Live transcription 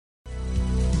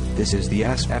This is the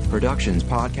SF Productions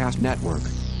Podcast Network.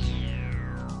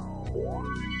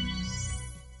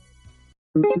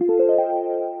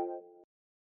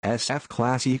 SF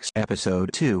Classics Episode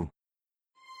 2.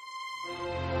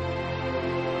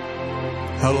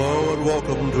 Hello and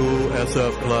welcome to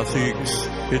SF Classics.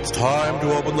 It's time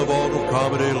to open the vault of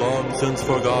comedy long since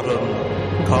forgotten.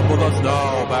 Come with us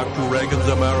now back to Reagan's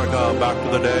America, back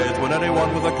to the days when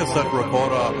anyone with a cassette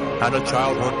recorder and a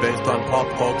childhood based on pop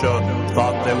culture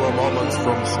thought they were moments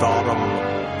from stardom.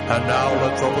 And now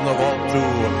let's open the vault to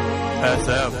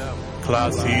SF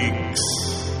Classics.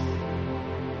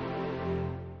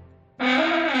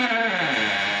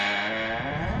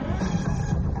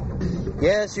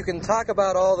 Yes, you can talk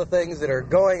about all the things that are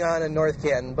going on in North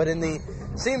Canton, but in the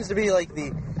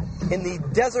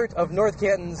desert of North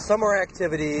Canton's summer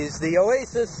activities, the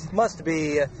oasis must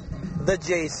be the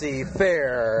JC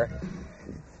Fair.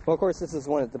 Well, of course, this is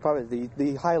probably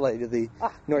the highlight of the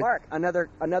North. Mark,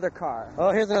 another car. Oh,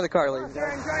 here's another car, ladies and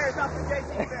gentlemen. Enjoy yourself at the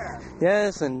JC Fair.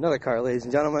 Yes, another car, ladies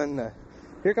and gentlemen.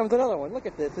 Here comes another one. Look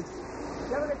at this. It's...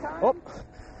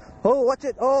 Oh, watch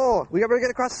it. Oh, we gotta get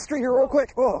across the street here real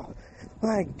quick. Oh.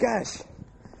 My gosh.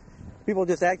 People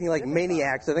just acting like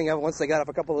maniacs. I think once they got up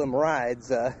a couple of them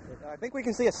rides. I think we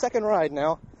can see a second ride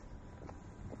now.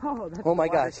 Oh my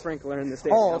gosh. Sprinkler in the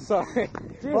stadium. Oh, sorry.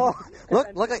 Oh, look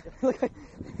like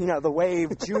the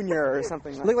Wave Junior or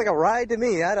something. Look like a ride to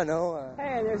me. I don't know.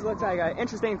 Hey, this looks like an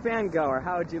interesting fan goer.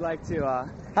 How would you like to...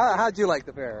 How'd you like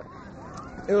the fair?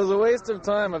 It was a waste of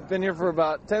time. I've been here for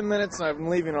about 10 minutes and I'm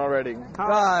leaving already.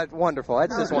 God, wonderful.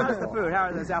 That's just wonderful. How's the food? How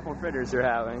are those apple fritters you're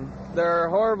having? They're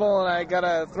horrible and I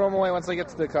gotta throw them away once I get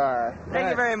to the car. Thank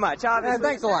you very much. Obviously,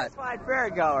 thanks a lot. Satisfied fair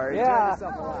goer. Yeah. Enjoy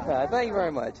yourself a lot. Thank you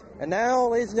very much. And now,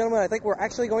 ladies and gentlemen, I think we're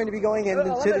actually going to be going into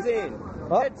limousine.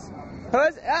 It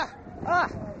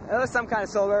was some kind of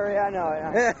celebrity. I know.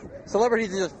 Yeah.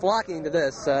 Celebrities are just flocking to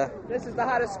this. This is the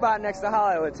hottest spot next to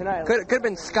Hollywood tonight. Could have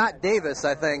been Scott Davis,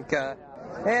 I think.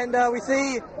 And we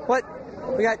see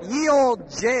we got Ye Old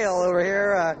Jail over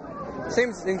here.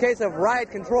 Seems in case of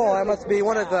riot control, that must be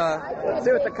one of the... Let's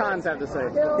see what the cons have to say.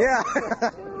 Yeah.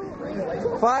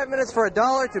 5 minutes for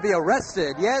 $1 to be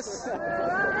arrested, yes?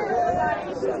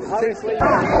 Obviously.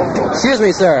 Excuse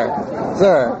me, sir.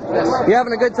 Sir, you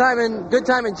having a good time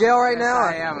in jail right now?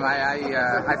 I am.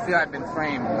 I feel I've been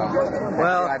framed.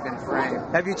 Well, I've been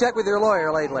framed. Have you checked with your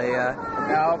lawyer lately?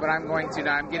 No, but I'm going to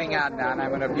now. I'm getting out now, and I'm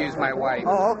going to abuse my wife.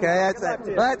 Oh, okay.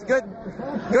 That's good.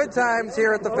 Good times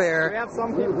here at the fair. We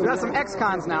have some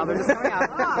ex-cons now. They're just coming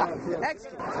out.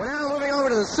 We're now moving over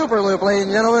to the Super Loop, ladies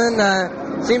and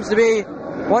gentlemen. Seems to be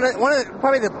one of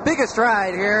probably the biggest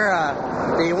ride here.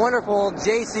 The wonderful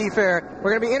JC Fair.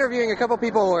 We're going to be interviewing a couple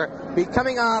people who will be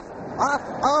coming off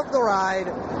of the ride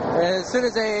as soon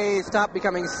as they stop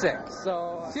becoming sick.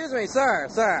 So, excuse me, sir,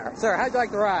 how'd you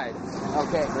like the ride?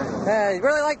 Okay, great. You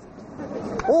really liked...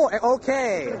 Oh,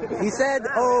 okay. He said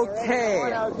okay.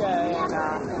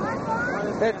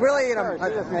 It's really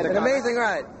an amazing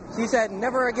ride. She said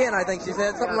never again, I think she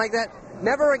said, something like that.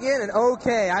 Never again and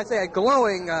okay. I'd say a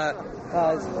glowing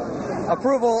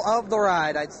approval of the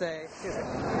ride, I'd say.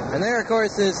 And there, of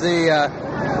course, is the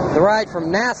ride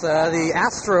from NASA, the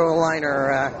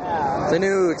Astroliner, the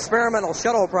new experimental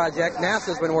shuttle project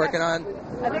NASA's been working on.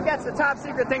 I think that's the top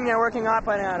secret thing they're working on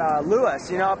at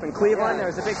Lewis, up in Cleveland. Yeah.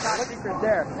 There's a big top secret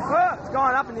there. Oh, it's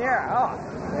going up in the air. Oh.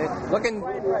 It's looking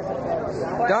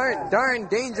darn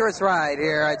dangerous ride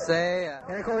here, I'd say.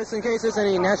 And of course, in case there's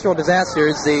any natural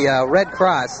disasters, the Red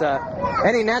Cross.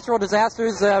 Any natural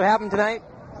disasters happen tonight?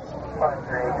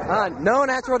 No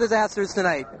natural disasters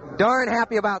tonight. Darn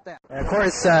happy about that. And of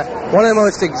course, one of the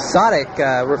most exotic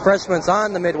refreshments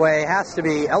on the Midway has to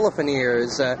be elephant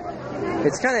ears.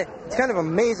 It's kind of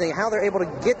amazing how they're able to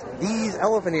get these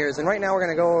elephant ears. And right now we're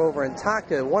going to go over and talk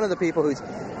to one of the people who's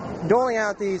doling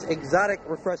out these exotic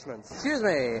refreshments. Excuse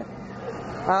me.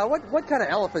 What kind of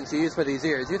elephants you use for these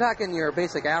ears? You're talking your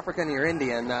basic African, your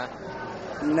Indian.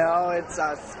 No, it's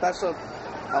a special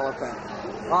elephant.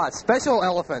 Special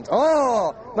elephant.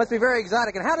 Oh, must be very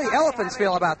exotic. And how do the elephants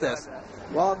feel about this?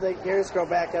 Well, the ears grow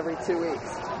back every 2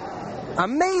 weeks.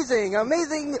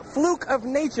 Amazing fluke of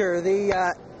nature,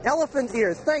 the elephant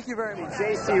ears. Thank you very much.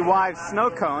 JC Wives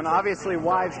Snow Cone. Obviously,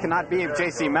 wives cannot be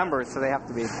JC members, so they have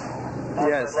to be.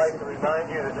 Yes. I'd like to remind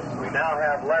you that we now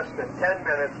have less than 10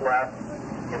 minutes left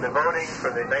in the voting for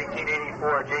the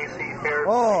 1984 JC Fair.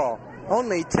 Oh.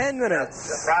 Only 10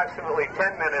 minutes. Approximately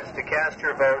 10 minutes to cast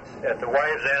your votes at the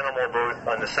Wives Animal booth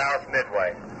on the South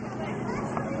Midway.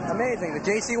 Amazing. The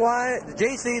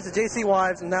JCs, the JC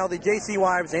Wives, and now the JC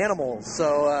Wives Animals.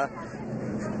 So,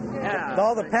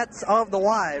 all the pets of the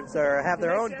wives have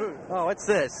their own booth. Oh, what's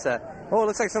this? Oh, it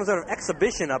looks like some sort of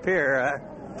exhibition up here.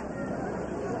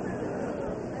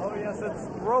 Oh, yes, it's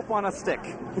rope on a stick.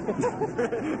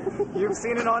 You've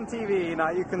seen it on TV. Now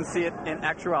you can see it in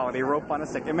actuality, rope on a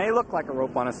stick. It may look like a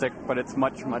rope on a stick, but it's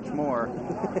much, much more.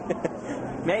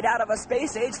 Made out of a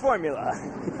space-age formula.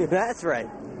 That's right.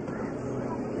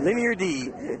 Linear D.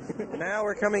 Now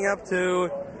we're coming up to,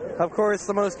 of course,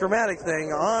 the most dramatic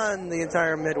thing on the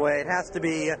entire Midway. It has to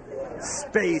be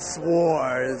Space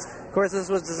Wars. Of course, this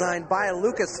was designed by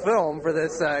Lucasfilm for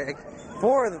this,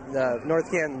 for the North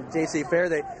Canton JC Fair.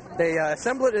 They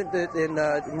assembled it in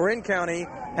Marin County,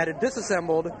 had it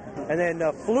disassembled, and then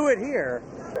flew it here.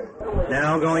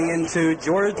 Now going into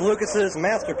George Lucas's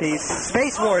masterpiece,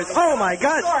 Space Wars. Oh my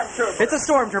God! It's a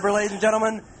stormtrooper, ladies and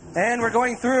gentlemen. And we're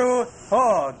going through,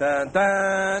 dun dun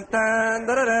dun dun dun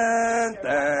dun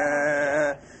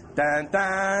dun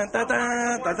dun dun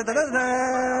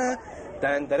dun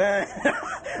dun dun.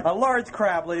 A large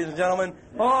crab, ladies and gentlemen.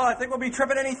 Oh, I think we'll be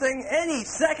tripping anything any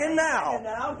second now.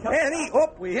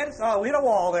 We hit a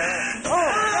wall there. Oh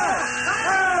my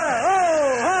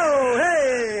God!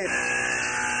 Hey!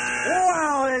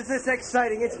 Wow, is this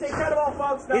exciting? It's incredible,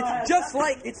 folks.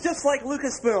 It's just like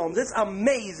Lucasfilms. It's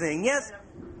amazing. Yes.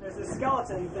 There's a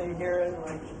skeleton thing here.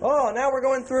 Oh, now we're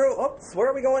going through. Oops, where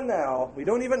are we going now? We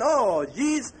don't even. Oh,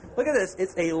 geez, look at this.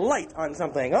 It's a light on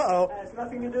something. Uh-oh. It has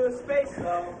nothing to do with space,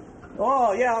 though.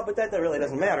 Oh, yeah, but that really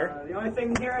doesn't matter. The only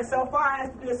thing here so far has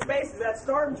to do with space is that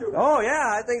stormtrooper. Oh,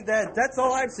 yeah, I think that's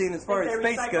all I've seen as far as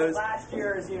space goes. Last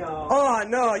year's, Oh,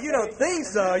 no, you don't think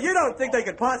so. You don't think they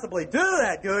could possibly do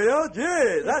that, do you?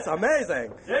 Jeez, that's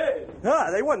amazing. Jeez. No,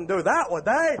 they wouldn't do that, would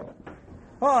they?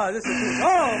 Oh, this is...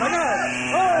 Oh, my God!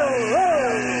 Oh, look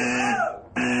at that!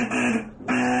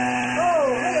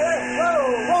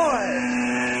 Oh, boy!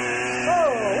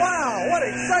 Oh, wow, what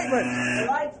excitement! The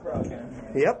light's broken.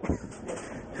 Yep.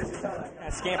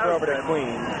 Scamper over to the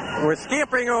Queen. We're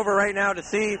scampering over right now to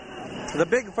see the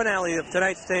big finale of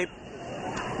tonight's tape,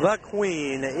 The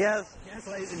Queen. Yes,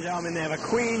 ladies and gentlemen, they have a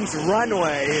Queen's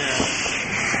runway here.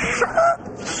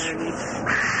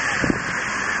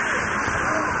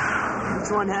 Each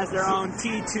one has their own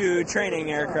T2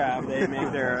 training aircraft. They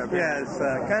make their... Yes,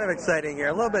 kind of exciting here.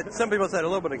 A little bit, some people said a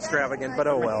little bit extravagant, but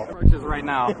oh well. Approaches right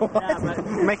now.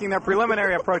 Making their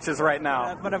preliminary approaches right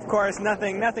now. But of course,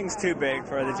 nothing's too big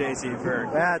for the JC Fair.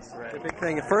 That's right. The big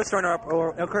thing. The first runner-up,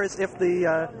 or of course, if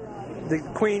the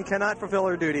Queen cannot fulfill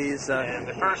her duties, and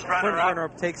the first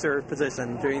runner-up takes her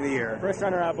position during the year. First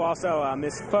runner-up also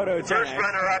Miss Photogenic. First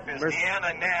runner-up is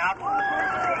Deanna Knapp.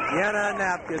 Deanna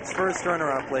Knapp gets first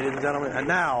runner-up, ladies and gentlemen. And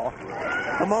now,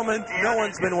 a moment no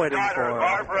one's been waiting for.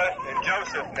 Barbara and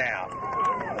Joseph Knapp.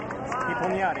 People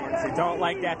in the audience who don't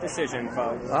like that decision,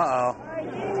 folks. Uh-oh.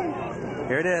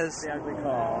 Here it is. The ugly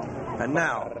call. And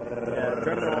now.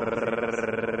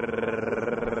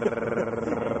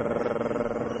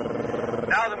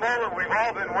 Now the moment we've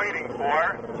all been waiting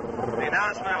for, the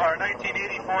announcement of our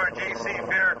 1984 JC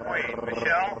Fair Queen.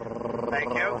 Michelle,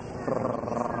 thank you.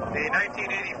 The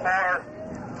 1984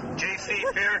 JC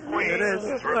Fair Queen It is.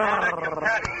 Ramona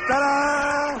Capetti.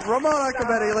 Ta-da! Ramona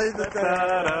Capetti, ladies and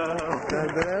gentlemen.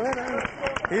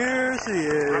 Here she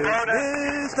is.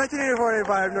 This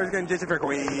 1984-85 North Canton JC Fair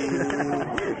Queen.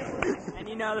 And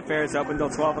you know the fair is open till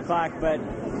 12 o'clock, but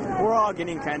we're all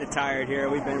getting kind of tired here.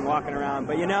 We've been walking around,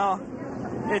 but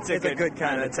it's a good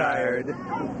kind of tired.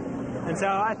 And so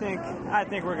I think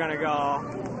we're going to go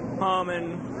home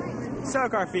and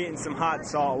soak our feet in some hot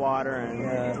salt water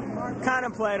and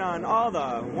contemplate on all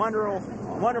the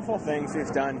wonderful things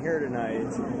we've done here tonight.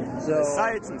 The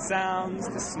sights and sounds,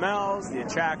 the smells, the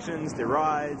attractions, the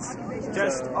rides,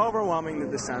 just overwhelming to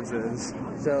the senses.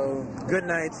 So, good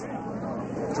night.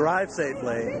 Drive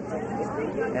safely.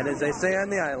 And as they say on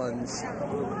the islands,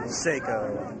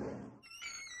 Seiko.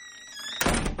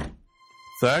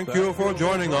 Thank you for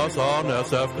joining us on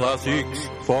SF Classics.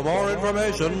 For more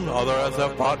information, other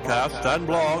SF podcasts and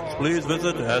blogs, please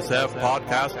visit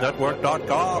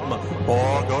sfpodcastnetwork.com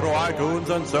or go to iTunes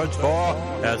and search for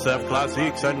SF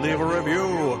Classics and leave a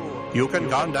review. You can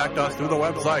contact us through the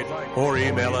website or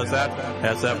email us at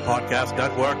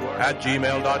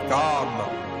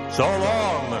sfpodcastnetwork@gmail.com. So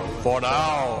long for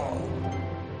now.